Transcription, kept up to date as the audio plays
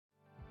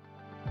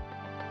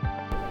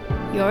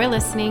You're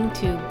listening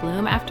to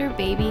Bloom After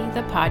Baby,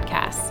 the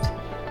podcast.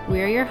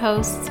 We're your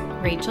hosts,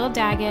 Rachel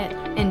Daggett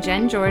and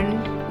Jen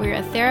Jordan. We're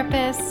a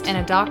therapist and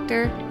a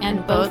doctor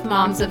and both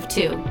moms of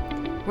two.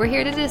 We're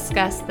here to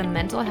discuss the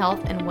mental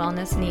health and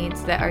wellness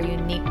needs that are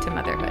unique to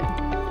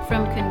motherhood.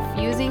 From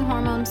confusing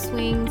hormone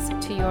swings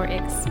to your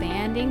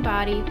expanding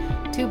body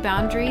to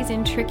boundaries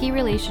in tricky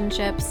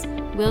relationships,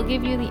 we'll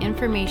give you the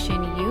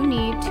information you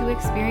need to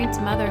experience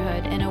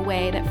motherhood in a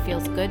way that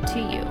feels good to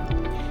you.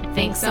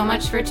 Thanks so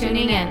much for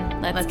tuning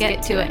in. Let's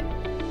get to it.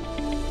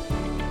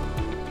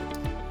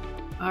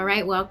 All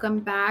right, welcome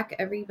back,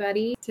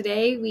 everybody.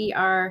 Today we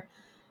are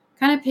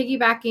kind of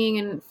piggybacking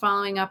and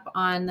following up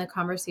on the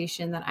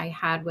conversation that I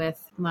had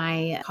with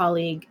my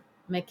colleague,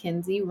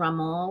 Mackenzie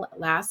Rummel,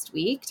 last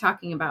week,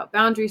 talking about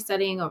boundary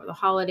setting over the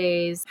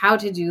holidays, how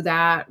to do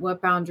that,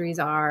 what boundaries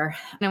are.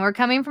 And we're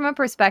coming from a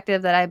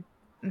perspective that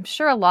I'm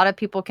sure a lot of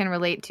people can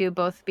relate to,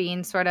 both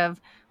being sort of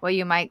what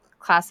you might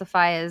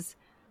classify as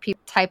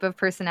type of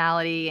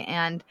personality,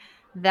 and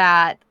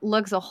that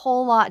looks a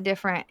whole lot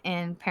different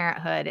in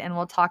parenthood. And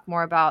we'll talk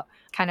more about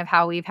kind of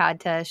how we've had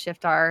to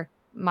shift our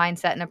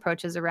mindset and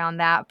approaches around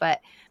that.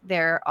 But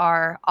there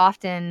are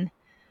often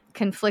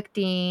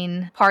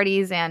conflicting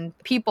parties and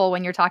people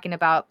when you're talking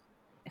about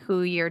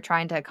who you're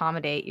trying to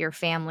accommodate, your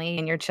family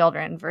and your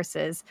children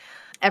versus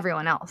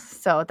everyone else.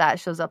 So that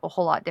shows up a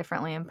whole lot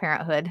differently in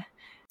parenthood.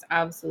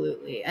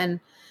 Absolutely. And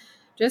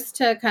just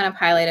to kind of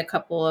highlight a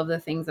couple of the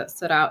things that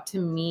stood out to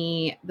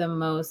me the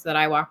most that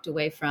I walked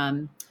away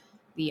from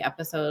the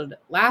episode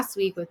last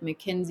week with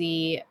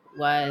Mackenzie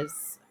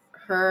was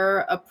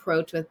her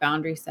approach with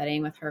boundary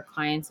setting with her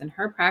clients and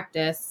her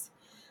practice,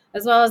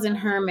 as well as in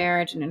her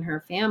marriage and in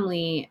her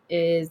family,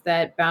 is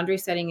that boundary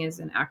setting is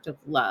an act of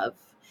love.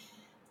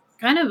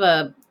 Kind of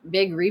a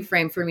big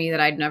reframe for me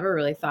that I'd never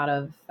really thought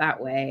of that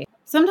way.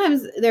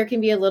 Sometimes there can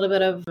be a little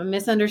bit of a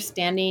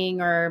misunderstanding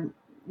or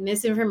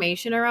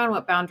misinformation around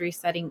what boundary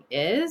setting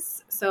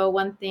is. So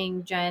one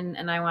thing Jen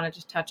and I wanted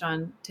to touch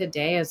on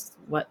today is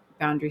what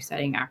boundary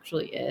setting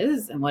actually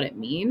is and what it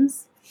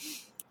means,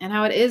 and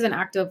how it is an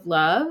act of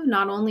love,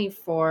 not only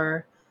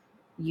for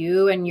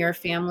you and your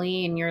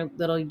family and your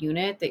little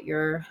unit that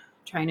you're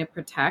trying to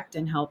protect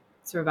and help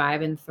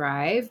survive and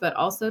thrive, but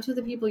also to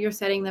the people you're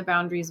setting the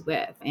boundaries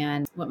with.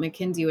 And what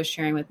Mackenzie was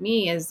sharing with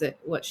me is that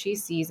what she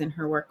sees in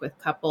her work with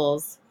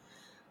couples,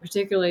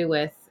 particularly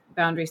with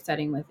boundary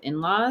setting with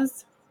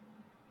in-laws,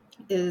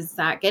 is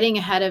that getting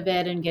ahead of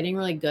it and getting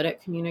really good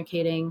at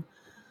communicating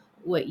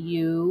what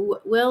you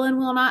will and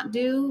will not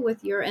do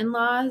with your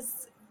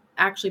in-laws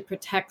actually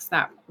protects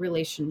that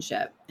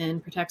relationship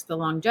and protects the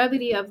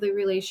longevity of the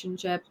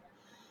relationship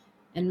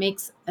and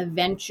makes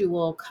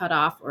eventual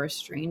cutoff or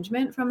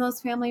estrangement from those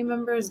family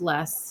members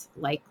less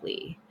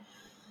likely.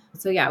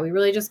 So yeah, we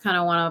really just kind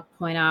of want to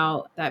point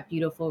out that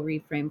beautiful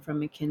reframe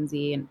from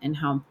Mackenzie and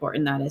how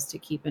important that is to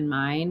keep in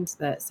mind,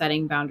 that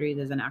setting boundaries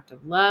is an act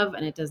of love,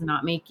 and it does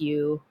not make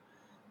you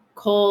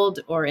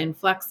cold or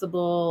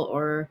inflexible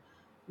or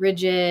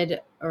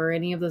rigid or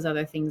any of those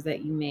other things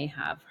that you may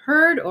have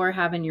heard or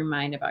have in your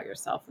mind about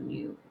yourself when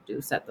you do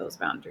set those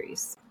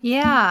boundaries.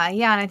 Yeah.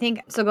 And I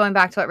think, so going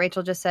back to what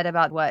Rachel just said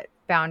about what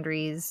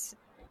boundaries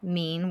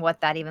mean,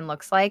 what that even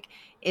looks like,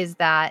 is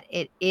that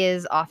it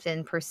is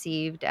often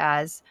perceived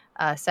as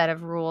a set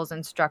of rules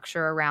and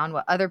structure around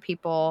what other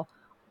people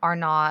are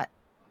not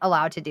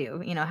allowed to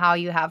do, how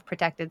you have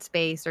protected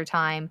space or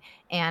time,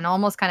 and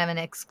almost kind of an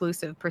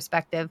exclusive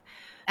perspective,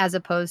 as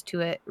opposed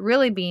to it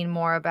really being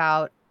more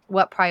about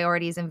what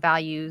priorities and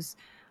values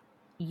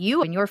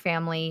you and your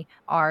family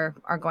are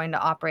going to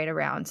operate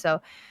around. So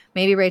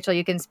maybe, Rachel,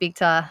 you can speak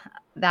to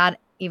that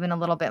even a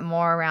little bit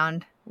more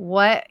around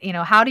what,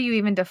 how do you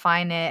even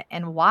define it,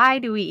 and why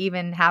do we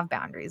even have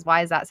boundaries?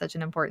 Why is that such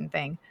an important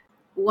thing?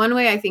 One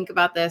way I think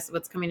about this,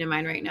 what's coming to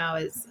mind right now,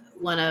 is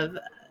one of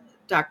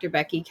Dr.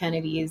 Becky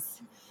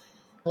Kennedy's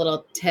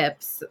little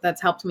tips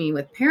that's helped me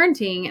with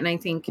parenting, and I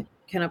think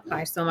can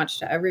apply so much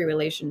to every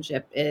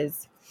relationship,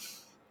 is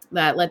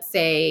that, let's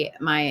say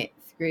my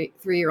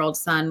three-year-old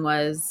son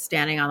was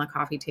standing on the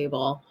coffee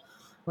table,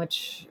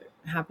 which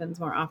happens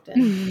more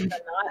often than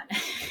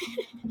not.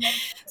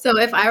 So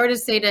if I were to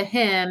say to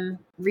him,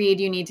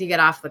 Reed, you need to get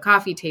off the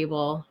coffee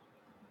table,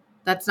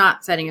 that's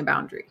not setting a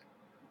boundary,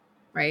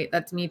 right?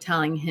 That's me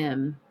telling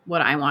him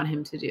what I want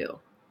him to do.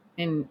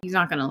 And he's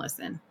not going to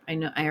listen.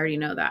 I already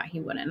know that he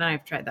wouldn't. And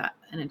I've tried that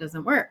and it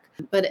doesn't work.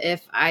 But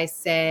if I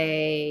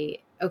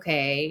say,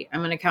 okay, I'm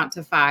going to count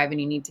to 5 and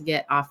you need to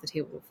get off the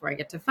table before I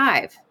get to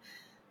 5,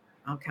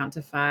 I'll count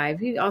to 5.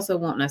 He also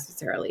won't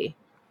necessarily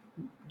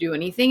do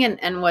anything.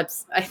 And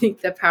what's, I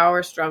think, the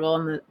power struggle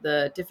and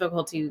the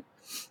difficulty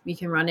we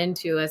can run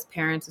into as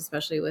parents,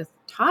 especially with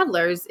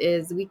toddlers,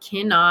 is we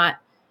cannot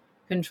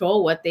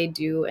control what they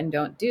do and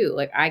don't do.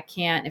 Like, I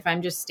can't, if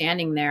I'm just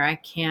standing there, I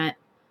can't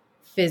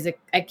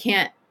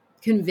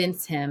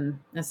convince him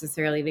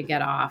necessarily to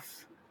get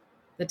off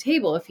the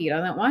table if he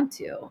doesn't want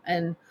to.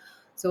 And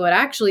so what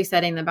actually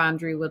setting the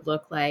boundary would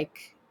look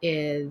like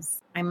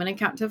is, I'm going to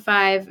count to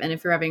 5. And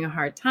if you're having a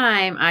hard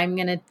time, I'm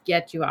going to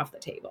get you off the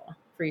table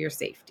for your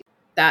safety.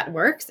 that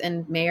works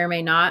and may or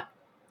may not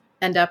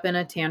end up in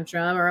a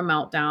tantrum or a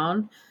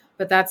meltdown,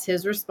 but that's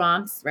his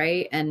response,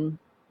 right? And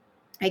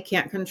I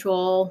can't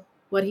control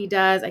what he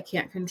does. I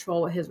can't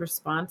control what his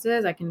response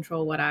is. I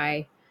control what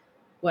I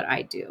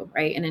do,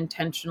 right? And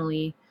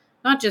intentionally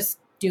not just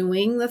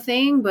doing the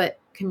thing, but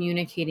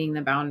communicating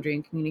the boundary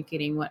and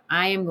communicating what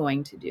I am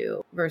going to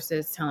do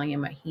versus telling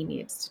him what he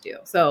needs to do.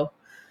 So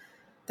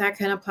that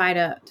can apply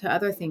to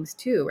other things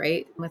too,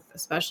 right? With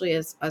especially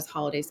as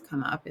holidays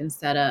come up,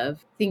 instead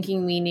of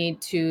thinking we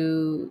need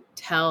to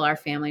tell our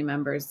family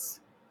members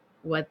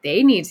what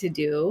they need to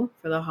do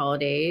for the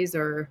holidays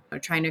or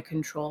trying to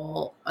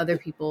control other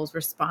people's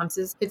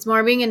responses. It's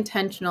more being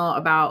intentional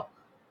about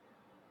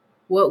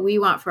what we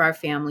want for our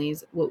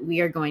families, what we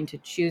are going to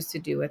choose to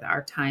do with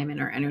our time and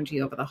our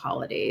energy over the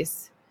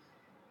holidays,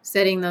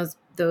 setting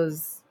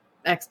those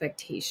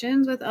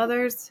expectations with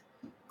others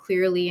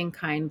clearly and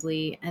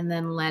kindly, and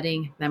then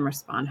letting them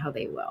respond how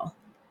they will.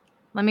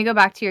 Let me go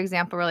back to your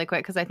example really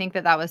quick, because I think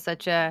that was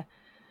such a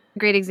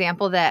great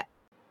example that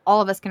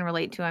all of us can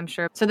relate to, I'm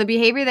sure. So the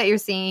behavior that you're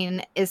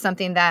seeing is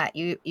something that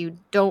you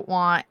don't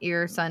want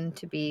your son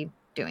to be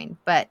doing,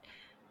 but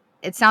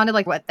it sounded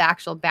like what the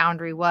actual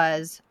boundary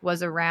was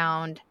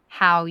around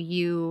how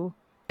you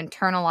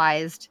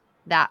internalized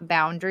that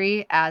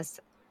boundary as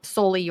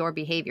solely your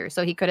behavior.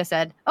 So he could have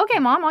said, okay,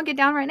 mom, I'll get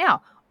down right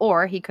now.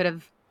 Or he could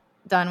have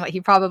done what he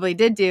probably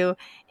did do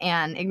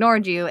and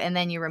ignored you, and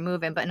then you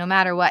remove him. But no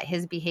matter what,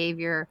 his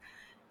behavior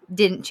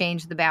didn't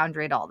change the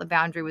boundary at all. The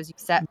boundary was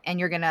set, and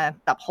you're going to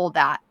uphold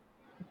that.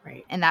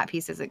 Right. And that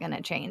piece isn't going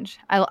to change.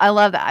 I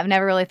love that. I've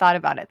never really thought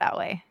about it that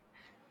way.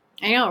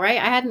 I know, right?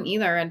 I hadn't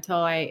either until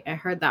I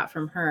heard that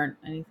from her.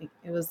 And I think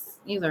it was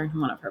either in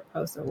one of her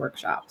posts or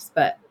workshops,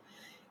 but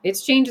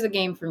it's changed the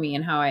game for me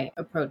and how I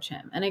approach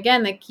him. And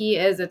again, the key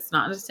is it's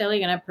not necessarily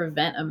going to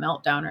prevent a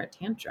meltdown or a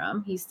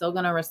tantrum. He's still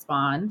going to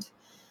respond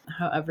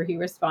however he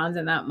responds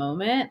in that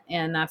moment.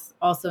 And that's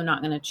also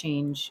not going to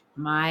change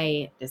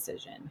my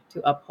decision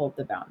to uphold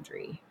the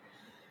boundary.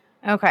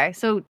 Okay.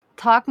 So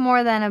talk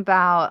more then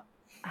about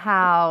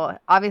how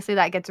obviously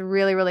that gets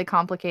really, really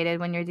complicated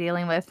when you're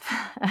dealing with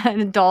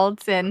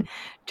adults and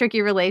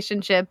tricky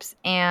relationships.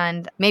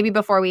 And maybe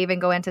before we even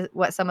go into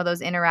what some of those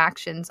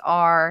interactions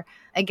are,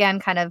 again,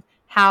 kind of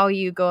how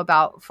you go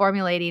about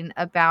formulating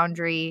a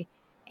boundary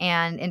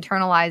and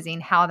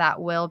internalizing how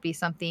that will be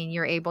something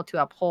you're able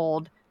to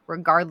uphold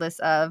regardless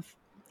of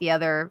the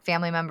other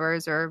family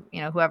members or,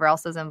 whoever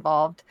else is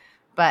involved.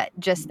 But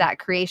just that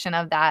creation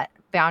of that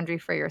boundary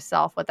for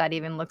yourself, what that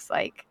even looks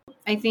like.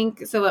 I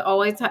think so. It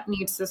always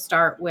needs to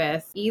start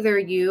with either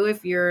you,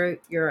 if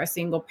you're a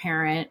single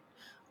parent,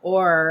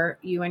 or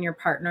you and your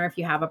partner, if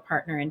you have a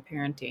partner in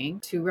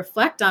parenting, to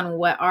reflect on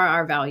what are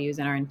our values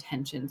and our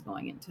intentions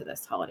going into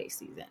this holiday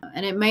season.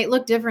 And it might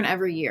look different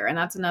every year. And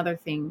that's another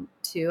thing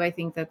too. I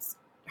think that's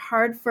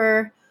hard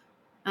for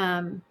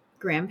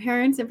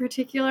grandparents in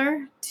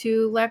particular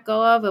to let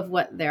go of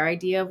what their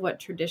idea of what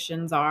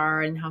traditions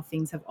are and how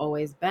things have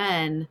always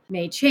been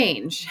may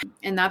change.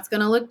 And that's going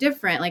to look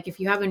different. Like if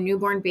you have a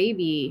newborn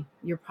baby,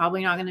 you're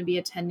probably not going to be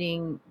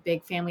attending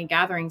big family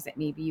gatherings that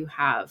maybe you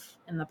have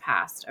in the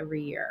past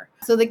every year.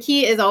 So the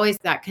key is always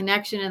that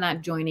connection and that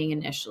joining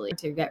initially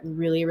to get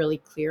really, really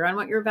clear on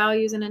what your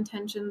values and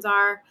intentions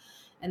are.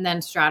 And then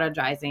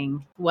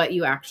strategizing what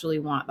you actually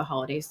want the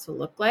holidays to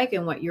look like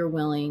and what you're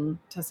willing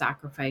to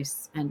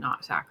sacrifice and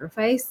not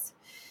sacrifice.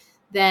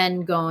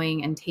 Then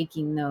going and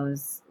taking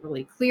those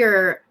really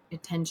clear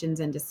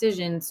intentions and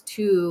decisions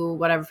to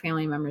whatever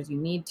family members you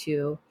need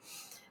to.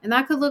 And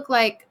that could look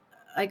like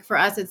for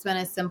us, it's been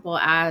as simple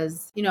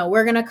as,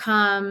 we're going to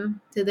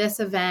come to this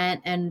event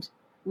and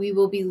we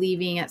will be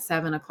leaving at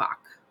 7:00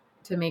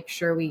 to make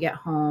sure we get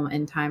home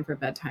in time for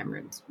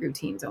bedtime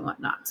routines and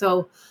whatnot.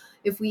 So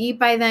if we eat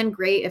by then,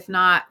 great. If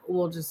not,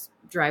 we'll just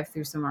drive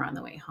through somewhere on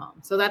the way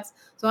home. So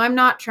I'm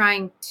not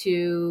trying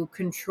to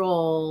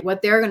control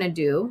what they're going to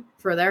do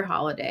for their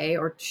holiday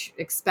or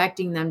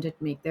expecting them to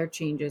make their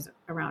changes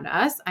around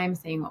us. I'm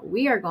saying what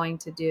we are going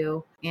to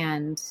do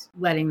and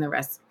letting the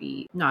rest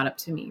be not up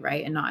to me,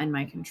 right? And not in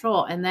my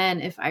control. And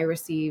then if I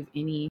receive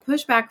any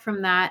pushback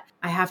from that,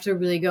 I have to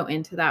really go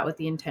into that with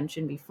the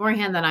intention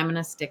beforehand that I'm going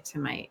to stick to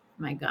my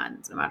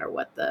guns, no matter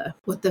what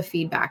the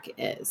feedback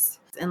is.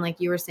 And like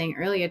you were saying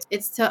earlier,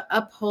 it's to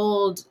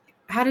uphold,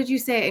 how did you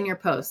say it in your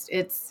post?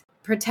 It's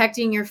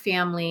protecting your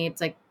family.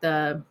 It's like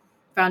the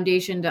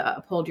foundation to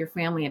uphold your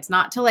family. It's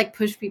not to like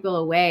push people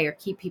away or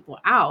keep people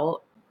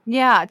out.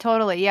 Yeah,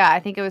 totally. Yeah. I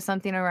think it was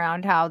something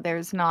around how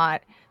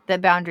the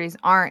boundaries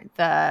aren't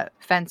the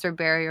fence or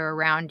barrier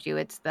around you.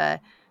 It's the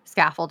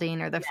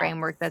scaffolding or the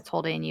framework that's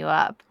holding you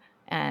up,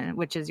 and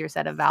which is your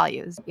set of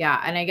values.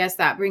 Yeah. And I guess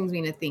that brings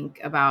me to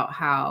think about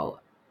how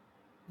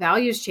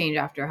values change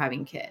after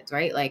having kids,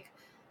 right? Like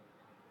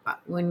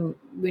when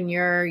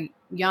you're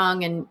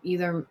young and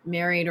either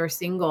married or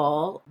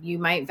single, you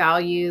might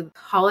value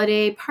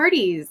holiday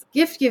parties,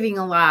 gift giving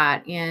a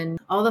lot, and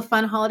all the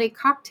fun holiday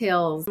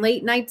cocktails,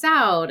 late nights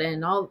out,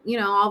 and all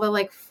the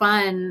like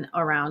fun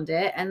around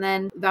it. And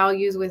then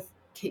values with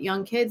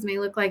young kids may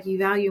look like you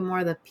value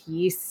more the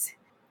peace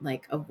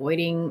like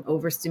avoiding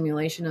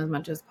overstimulation as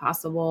much as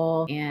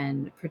possible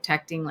and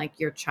protecting like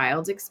your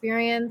child's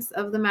experience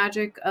of the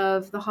magic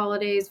of the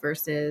holidays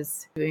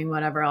versus doing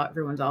whatever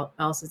everyone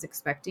else is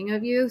expecting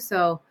of you.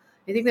 So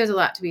I think there's a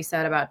lot to be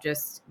said about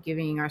just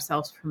giving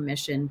ourselves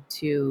permission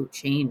to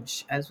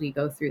change as we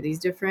go through these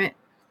different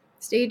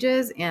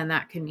stages, and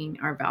that can mean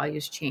our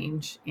values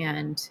change,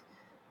 and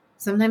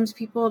sometimes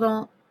people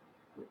don't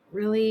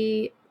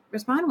really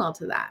respond well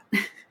to that.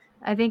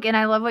 I think, and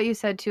I love what you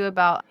said too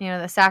about,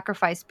 the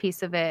sacrifice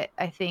piece of it,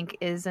 I think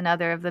is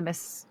another of the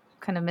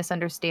kind of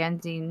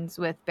misunderstandings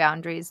with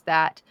boundaries,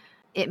 that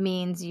it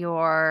means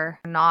you're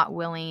not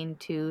willing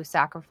to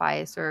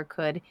sacrifice, or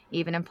could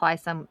even imply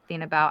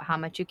something about how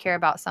much you care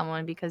about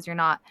someone because you're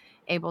not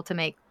able to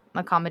make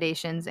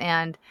accommodations.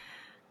 And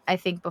I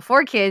think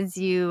before kids,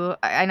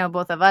 I know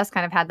both of us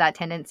kind of had that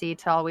tendency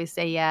to always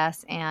say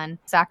yes, and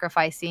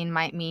sacrificing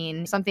might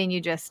mean something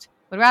you just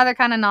would rather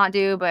kind of not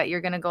do, but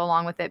you're going to go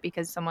along with it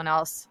because someone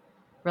else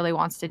really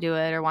wants to do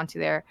it or wants you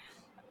there.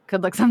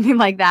 Could look something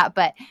like that.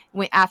 But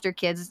after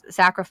kids,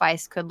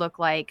 sacrifice could look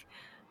like,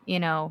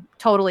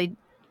 totally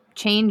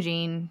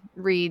changing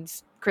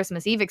Reed's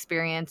Christmas Eve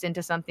experience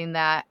into something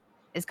that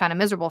is kind of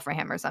miserable for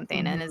him or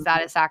something. Mm-hmm. And is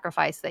that a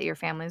sacrifice that your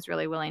family is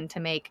really willing to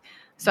make?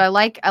 So I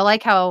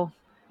like how,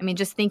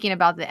 just thinking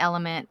about the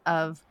element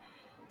of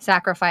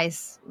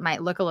sacrifice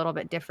might look a little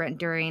bit different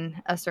during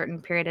a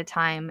certain period of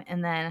time.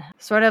 And then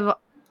sort of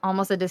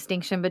almost a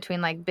distinction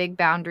between like big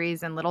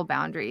boundaries and little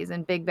boundaries,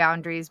 and big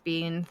boundaries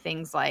being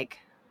things like,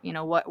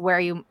 where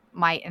you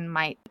might and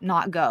might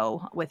not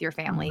go with your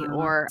family,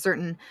 or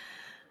certain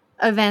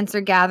events or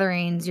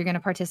gatherings you're going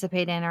to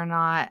participate in or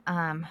not,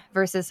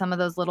 versus some of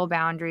those little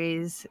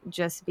boundaries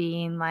just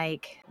being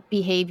like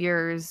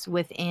behaviors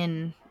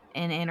within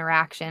an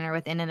interaction or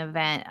within an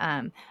event.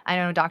 I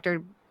know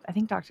Dr.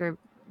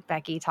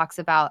 Becky talks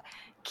about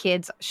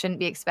kids shouldn't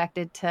be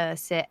expected to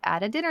sit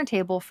at a dinner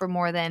table for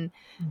more than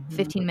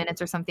 15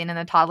 minutes or something in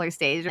the toddler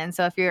stage. And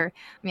so if you're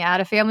at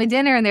a family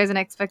dinner and there's an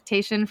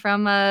expectation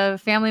from a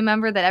family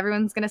member that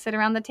everyone's going to sit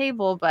around the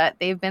table, but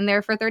they've been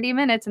there for 30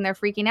 minutes and they're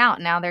freaking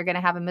out, now they're going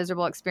to have a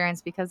miserable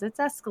experience because it's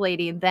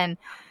escalating, then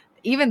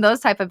even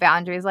those type of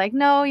boundaries, like,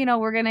 no,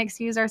 we're going to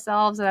excuse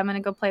ourselves and I'm going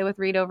to go play with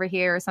Reed over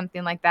here or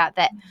something like that,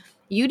 that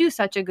you do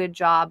such a good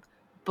job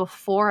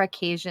before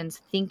occasions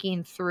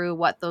thinking through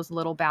what those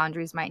little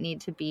boundaries might need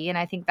to be. And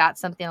I think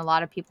that's something a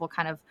lot of people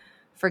kind of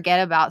forget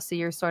about. So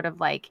you're sort of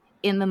like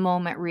in the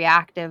moment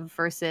reactive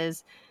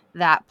versus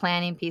that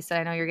planning piece that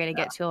I know you're going to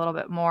get to a little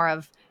bit more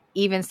of,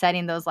 even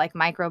setting those like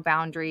micro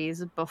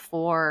boundaries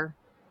before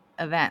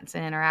events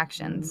and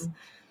interactions.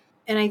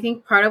 And I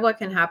think part of what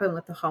can happen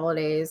with the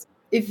holidays,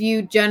 if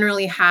you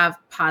generally have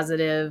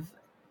positive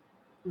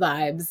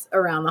vibes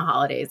around the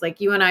holidays,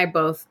 like you and I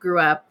both grew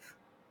up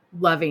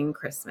loving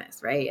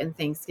Christmas, right? And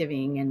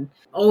Thanksgiving, and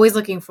always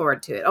looking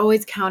forward to it,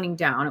 always counting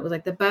down. It was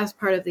like the best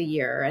part of the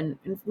year, and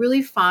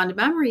really fond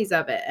memories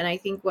of it. And I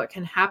think what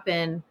can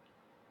happen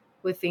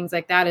with things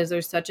like that is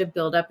there's such a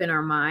buildup in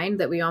our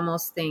mind that we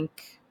almost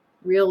think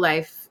real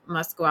life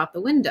must go out the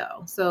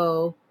window.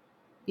 So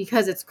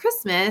because it's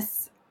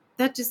Christmas,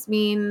 that should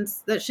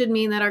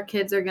mean that our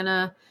kids are going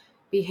to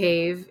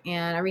behave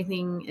and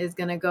everything is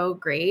going to go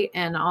great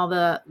and all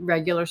the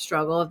regular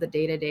struggle of the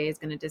day-to-day is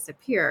going to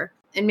disappear.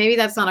 And maybe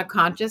that's not a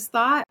conscious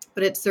thought,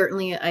 but it's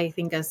certainly, I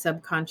think, a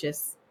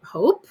subconscious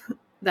hope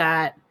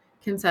that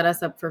can set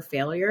us up for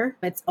failure.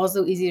 It's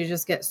also easy to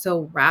just get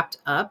so wrapped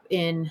up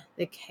in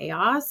the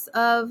chaos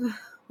of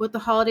what the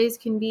holidays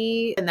can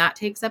be, and that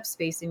takes up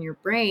space in your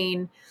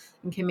brain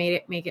and can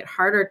make it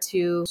harder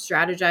to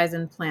strategize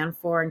and plan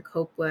for and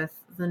cope with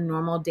the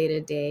normal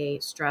day-to-day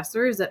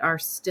stressors that are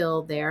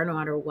still there no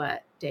matter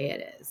what day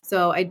it is.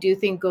 So I do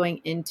think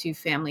going into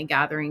family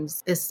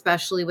gatherings,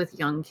 especially with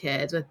young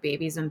kids, with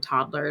babies and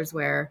toddlers,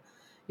 where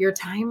your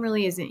time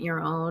really isn't your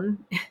own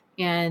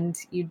and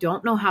you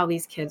don't know how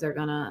these kids are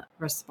going to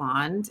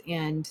respond,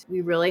 and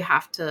we really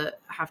have to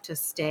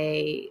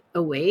stay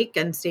awake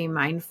and stay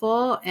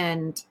mindful,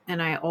 and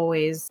I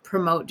always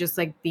promote just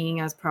like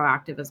being as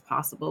proactive as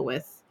possible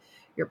with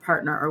your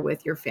partner or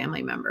with your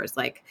family members.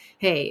 Like,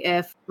 hey,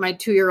 if my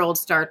 2-year-old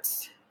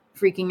starts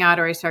freaking out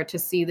or I start to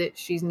see that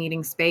she's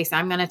needing space,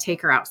 I'm going to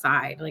take her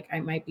outside. Like, I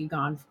might be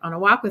gone on a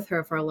walk with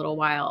her for a little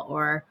while,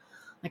 or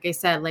like I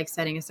said, like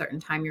setting a certain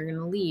time you're going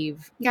to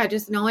leave. Yeah,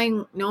 just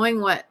knowing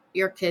what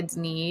your kids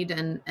need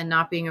and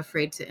not being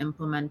afraid to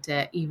implement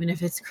it, even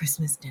if it's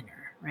Christmas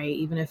dinner, right?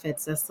 Even if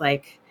it's this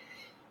like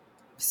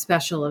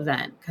special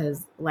event,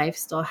 because life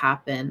still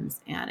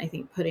happens. And I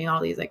think putting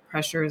all these like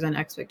pressures and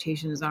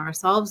expectations on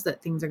ourselves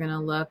that things are going to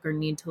look or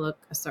need to look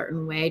a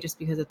certain way just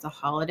because it's a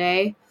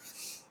holiday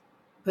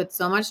puts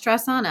so much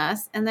stress on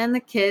us. And then the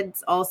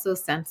kids also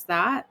sense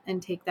that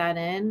and take that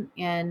in,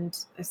 and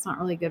it's not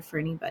really good for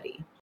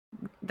anybody.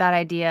 That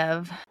idea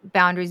of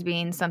boundaries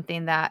being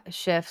something that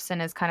shifts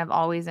and is kind of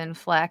always in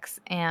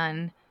flex,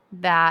 and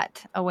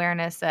that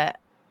awareness that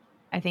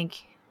I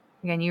think,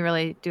 again, you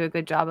really do a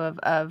good job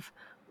of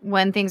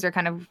when things are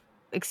kind of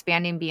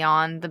expanding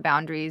beyond the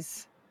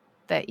boundaries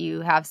that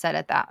you have set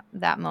at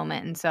that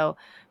moment. And so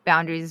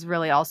boundaries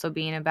really also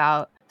being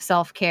about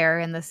self-care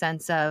in the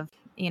sense of,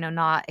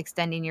 not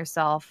extending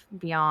yourself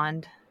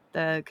beyond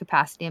the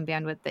capacity and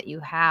bandwidth that you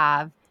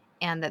have,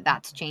 and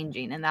that's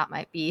changing, and that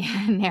might be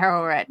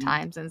narrower at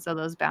times. And so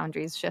those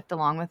boundaries shift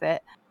along with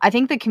it. I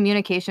think the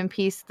communication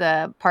piece,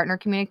 the partner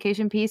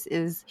communication piece,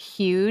 is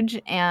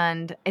huge.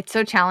 And it's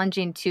so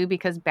challenging too,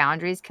 because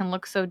boundaries can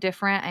look so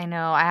different. I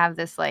know I have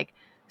this like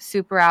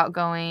super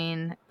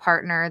outgoing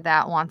partner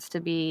that wants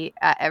to be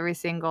at every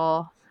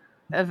single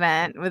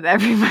event with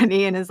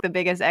everybody and is the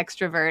biggest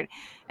extrovert.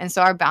 And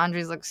so our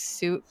boundaries look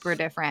super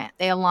different.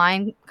 They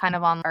align kind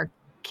of on our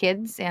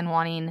kids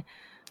and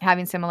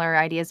having similar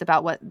ideas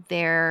about what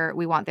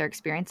we want their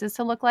experiences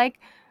to look like.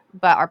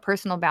 But our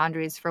personal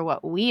boundaries for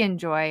what we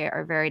enjoy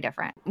are very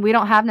different. We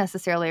don't have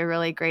necessarily a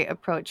really great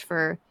approach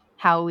for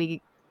how we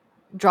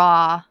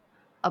draw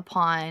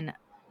upon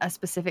a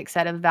specific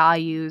set of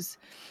values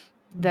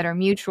that are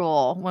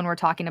mutual when we're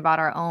talking about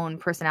our own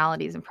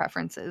personalities and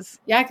preferences.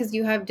 Yeah, because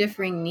you have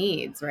differing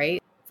needs,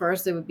 right?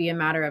 First, it would be a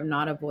matter of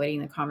not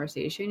avoiding the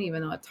conversation,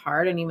 even though it's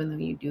hard and even though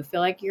you do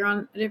feel like you're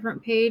on a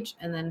different page,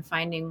 and then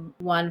finding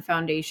one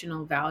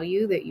foundational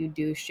value that you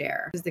do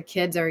share. Because the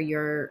kids are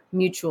your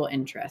mutual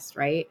interest,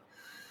 right?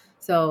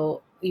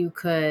 So you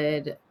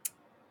could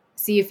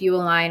see if you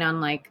align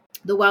on like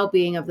the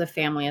well-being of the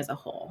family as a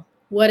whole.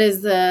 What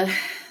is the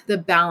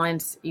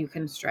balance you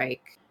can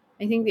strike?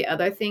 I think the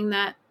other thing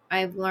that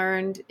I've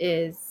learned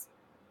is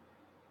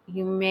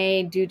you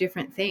may do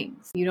different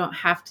things. You don't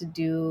have to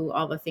do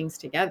all the things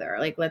together.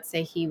 Like, let's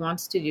say he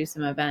wants to do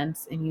some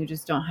events and you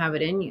just don't have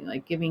it in you,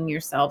 like giving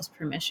yourselves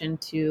permission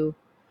to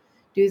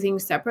do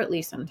things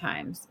separately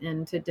sometimes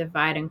and to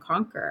divide and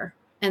conquer.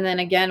 And then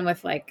again,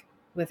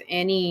 with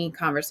any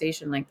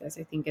conversation like this,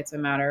 I think it's a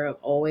matter of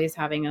always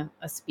having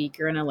a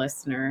speaker and a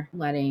listener,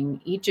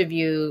 letting each of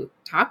you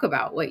talk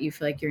about what you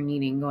feel like you're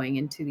needing going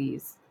into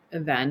these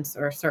events,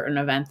 or a certain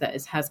event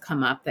that has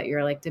come up that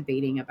you're like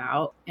debating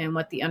about, and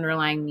what the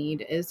underlying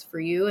need is for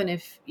you. And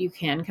if you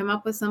can come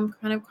up with some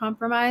kind of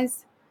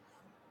compromise,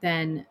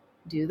 then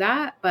do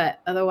that.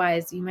 But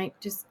otherwise, you might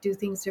just do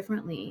things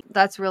differently.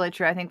 That's really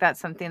true. I think that's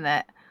something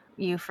that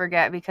you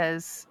forget,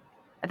 because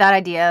that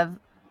idea of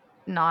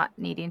not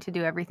needing to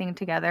do everything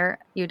together,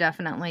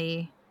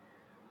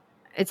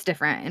 it's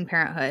different in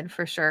parenthood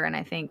for sure. And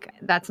I think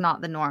that's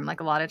not the norm. Like,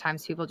 a lot of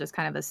times people just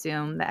kind of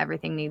assume that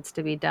everything needs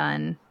to be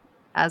done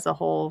as a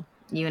whole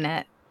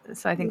unit.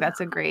 So I think that's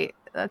a great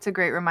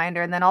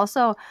reminder. And then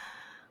also,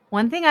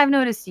 one thing I've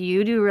noticed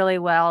you do really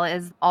well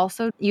is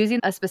also using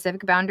a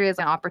specific boundary as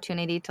an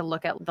opportunity to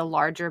look at the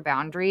larger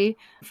boundary.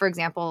 For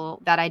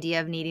example, that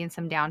idea of needing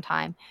some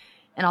downtime.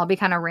 And I'll be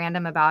kind of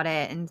random about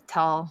it and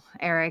tell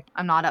Eric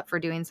I'm not up for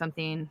doing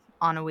something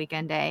on a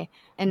weekend day.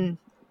 And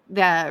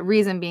the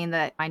reason being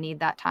that I need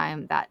that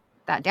time, that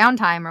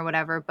downtime or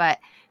whatever, but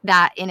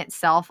that in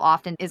itself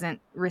often isn't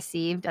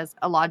received as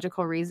a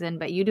logical reason.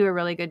 But you do a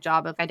really good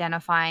job of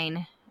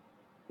identifying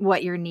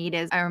what your need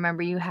is. I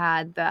remember you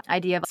had the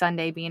idea of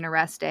Sunday being a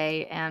rest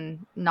day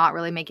and not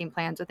really making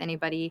plans with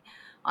anybody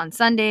on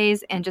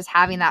Sundays, and just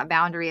having that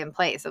boundary in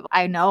place of,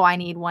 I know I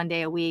need one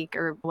day a week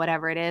or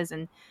whatever it is,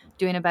 and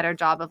doing a better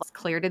job of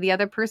clear to the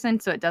other person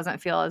so it doesn't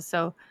feel as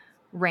so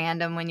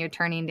random when you're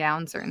turning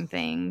down certain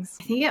things.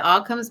 I think it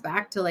all comes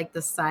back to like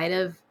the side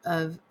of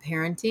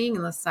parenting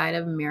and the side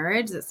of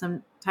marriage that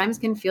sometimes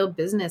can feel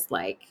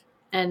business-like,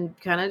 and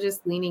kind of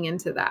just leaning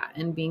into that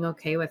and being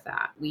okay with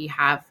that. We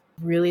have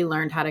really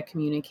learned how to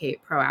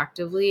communicate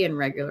proactively and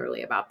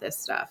regularly about this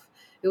stuff.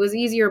 It was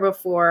easier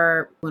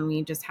before when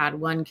we just had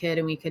one kid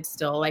and we could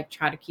still like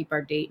try to keep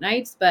our date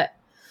nights. But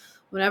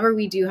whenever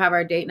we do have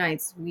our date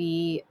nights,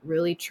 we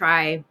really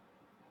try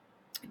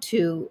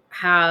to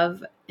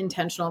have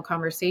intentional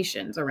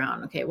conversations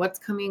around, okay, what's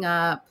coming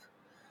up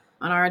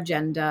on our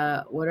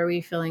agenda? What are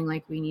we feeling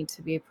like we need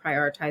to be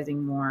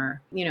prioritizing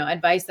more?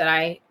 Advice that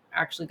I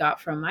actually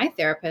got from my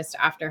therapist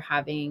after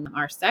having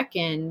our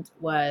second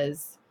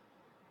was,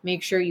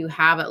 make sure you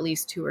have at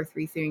least 2 or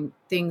 3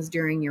 things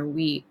during your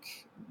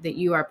week that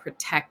you are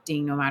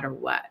protecting no matter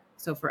what.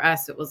 So for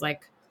us, it was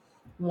like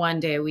one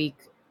day a week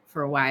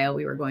for a while.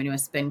 We were going to a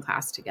spin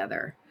class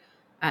together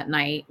at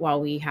night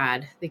while we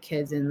had the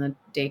kids in the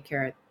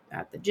daycare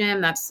at the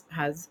gym.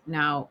 Has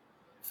now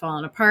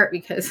fallen apart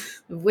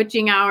because of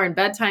witching hour and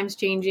bedtime's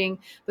changing.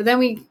 But then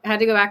we had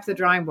to go back to the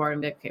drawing board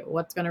and be like, okay,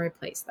 what's going to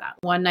replace that?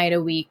 One night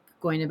a week,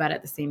 going to bed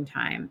at the same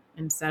time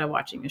instead of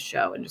watching a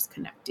show and just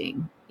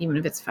connecting, even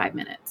if it's 5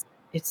 minutes.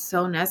 It's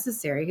so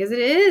necessary, because it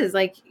is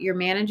like you're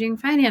managing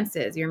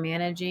finances, you're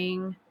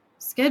managing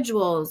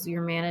schedules,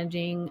 you're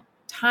managing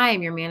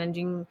time, you're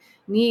managing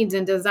needs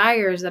and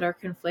desires that are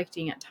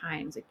conflicting at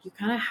times. Like, you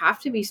kind of have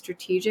to be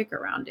strategic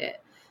around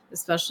it,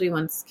 especially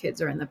once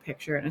kids are in the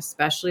picture, and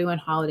especially when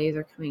holidays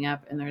are coming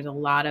up and there's a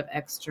lot of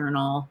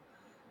external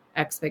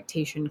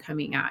expectation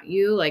coming at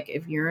you. Like,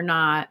 if you're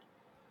not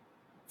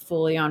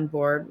fully on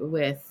board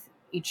with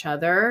each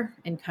other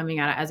and coming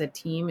at it as a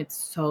team, it's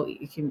so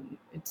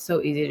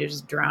easy to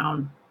just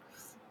drown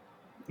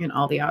in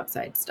all the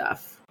outside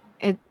stuff.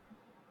 It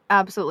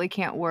absolutely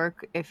can't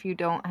work if you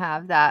don't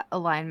have that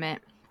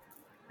alignment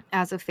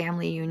as a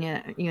family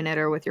unit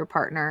or with your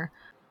partner.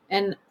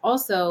 And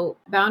also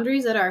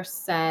boundaries that are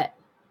set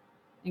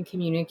and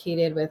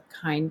communicated with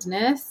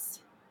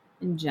kindness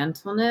and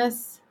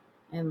gentleness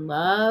and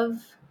love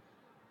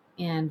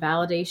and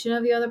validation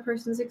of the other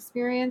person's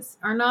experience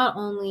are not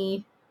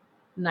only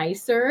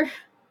nicer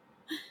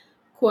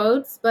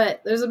quotes,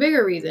 but there's a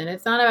bigger reason.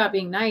 It's not about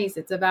being nice.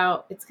 It's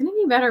about, it's going to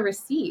be better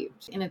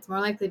received, and it's more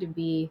likely to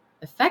be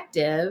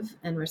effective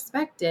and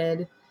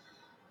respected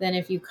than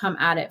if you come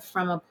at it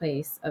from a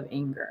place of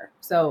anger.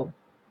 So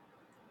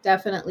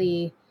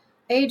definitely,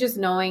 just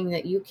knowing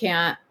that you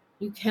cannot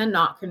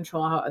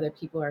control how other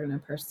people are going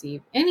to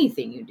perceive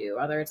anything you do,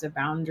 whether it's a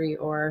boundary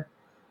or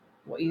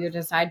what you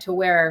decide to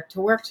wear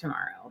to work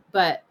tomorrow.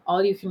 But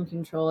all you can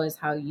control is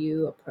how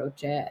you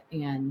approach it,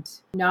 and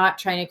not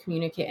trying to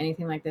communicate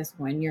anything like this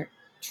when you're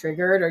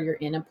triggered or you're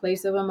in a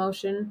place of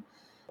emotion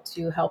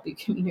to help you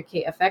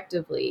communicate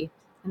effectively.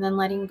 And then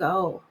letting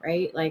go,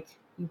 right? Like,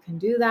 you can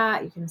do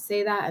that, you can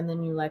say that, and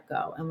then you let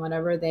go. And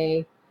whatever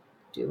they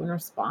do in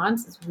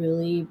response is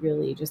really,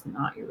 really just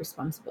not your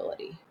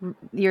responsibility.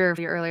 Your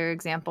earlier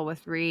example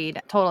with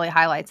Reed totally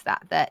highlights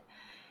that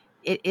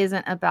it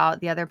isn't about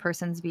the other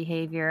person's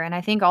behavior. And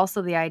I think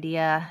also the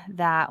idea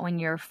that when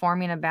you're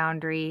forming a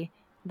boundary,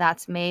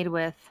 that's made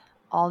with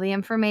all the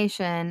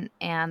information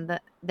and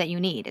that you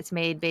need. It's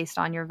made based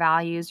on your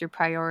values, your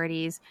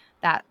priorities,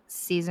 that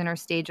season or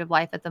stage of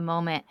life at the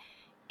moment.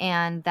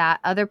 And that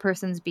other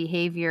person's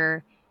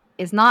behavior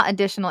is not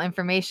additional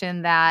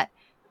information that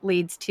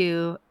leads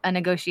to a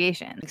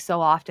negotiation.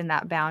 So often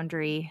that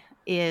boundary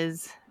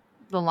is,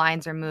 the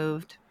lines are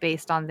moved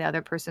based on the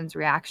other person's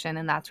reaction,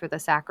 and that's where the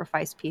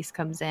sacrifice piece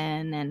comes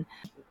in. And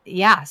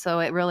yeah, so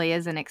it really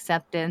is an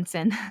acceptance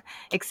and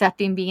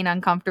accepting being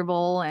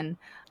uncomfortable and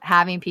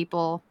having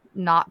people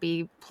not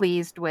be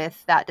pleased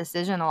with that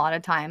decision a lot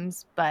of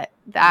times. But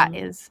that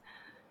is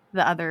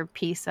the other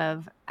piece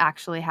of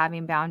actually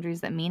having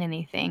boundaries that mean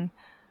anything.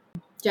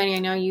 Jenny, I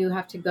know you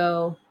have to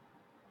go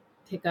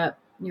pick up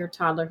your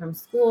toddler from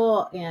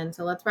school, and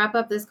so let's wrap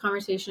up this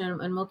conversation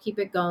and we'll keep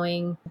it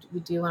going. We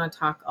do want to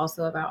talk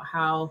also about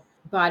how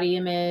body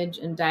image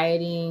and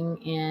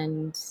dieting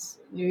and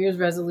New Year's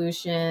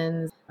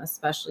resolutions,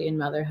 especially in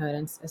motherhood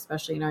and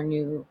especially in our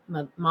new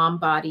mom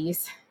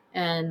bodies.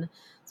 And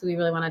so we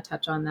really want to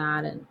touch on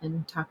that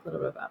and talk a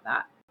little bit about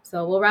that.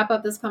 So we'll wrap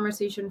up this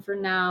conversation for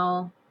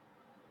now.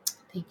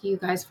 Thank you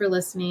guys for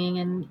listening,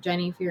 and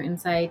Jenny for your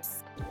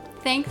insights.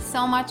 Thanks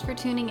so much for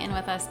tuning in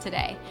with us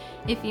today.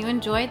 If you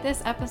enjoyed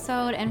this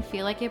episode and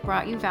feel like it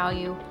brought you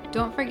value,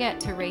 don't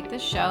forget to rate the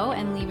show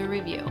and leave a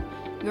review.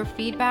 Your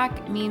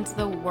feedback means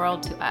the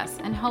world to us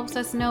and helps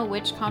us know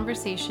which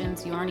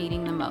conversations you're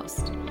needing the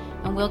most.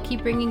 And we'll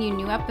keep bringing you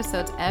new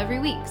episodes every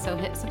week, so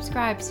hit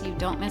subscribe so you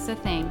don't miss a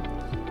thing.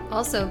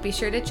 Also, be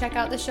sure to check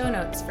out the show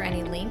notes for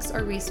any links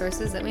or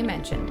resources that we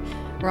mentioned.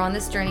 We're on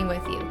this journey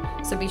with you,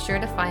 so be sure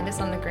to find us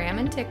on the Gram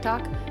and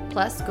TikTok.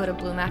 Plus, go to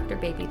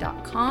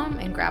bloomafterbaby.com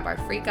and grab our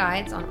free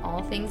guides on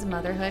all things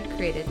motherhood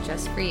created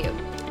just for you.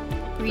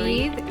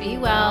 Breathe, be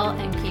well,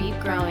 and keep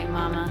growing,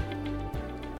 mama.